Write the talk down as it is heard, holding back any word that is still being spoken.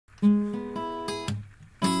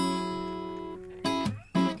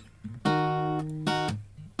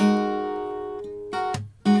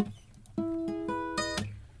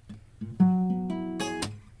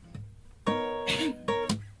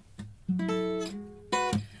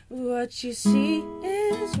what you see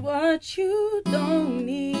is what you don't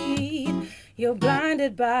need. You're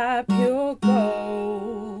blinded by pure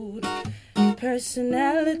gold.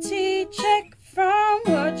 Personality check from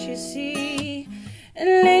what you see.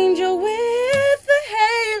 An angel with a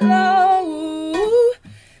halo.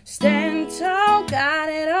 Stand tall, got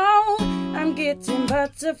it all. I'm getting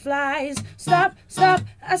butterflies. Stop, stop,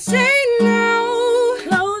 I say no.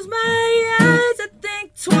 Close my eyes, I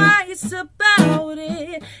think twice about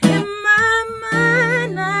it. In my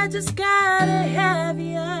mind, I just gotta have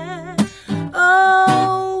ya.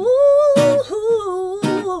 Oh,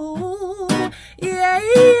 yeah,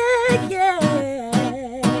 yeah, yeah.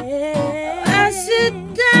 I sit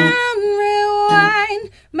down, rewind.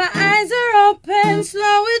 My eyes are open,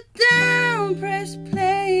 slow it down. Press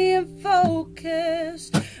play and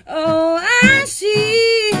focus. Oh, I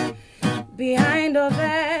see behind all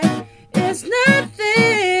that is nothing.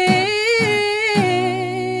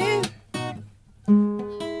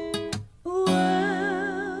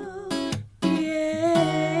 Whoa,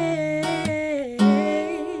 yeah.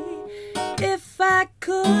 If I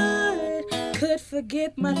could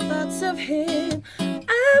forget my thoughts of him,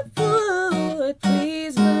 I would.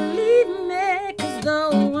 Please believe me, 'cause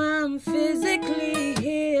though I'm physically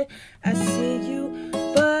here, I see you,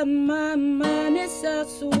 but my mind is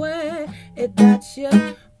elsewhere. That's you.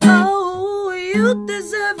 Oh, you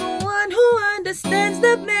deserve one who understands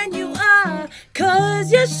the man you are,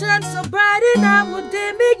 'cause you shine so bright and I will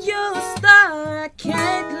dim it, your star. I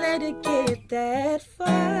can't let it get that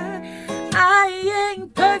far. I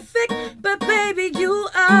ain't perfect, but baby you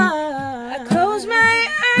are. I close my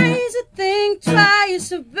eyes, I think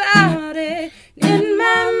twice about it. In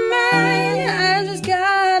my mind, I just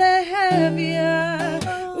gotta have ya.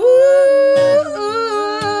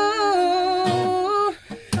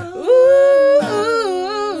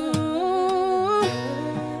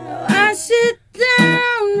 I sit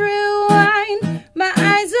down, rewind. My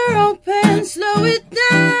eyes are open, slow it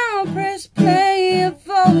down. Press play and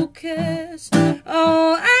focus.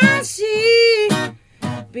 Oh, I see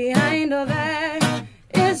behind all that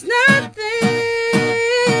is nothing.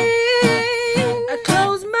 I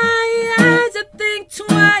close my eyes, I think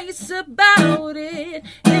twice about it.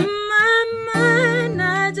 In my mind,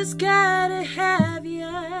 I just gotta have ya.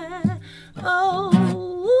 Oh,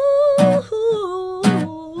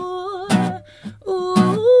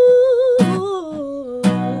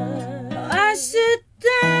 I sit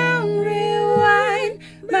down, rewind.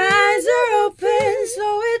 My eyes are open,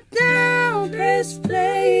 slow it down. Press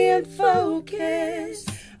play and focus.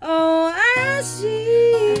 Oh, I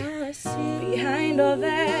see behind all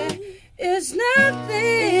that is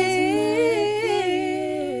nothing.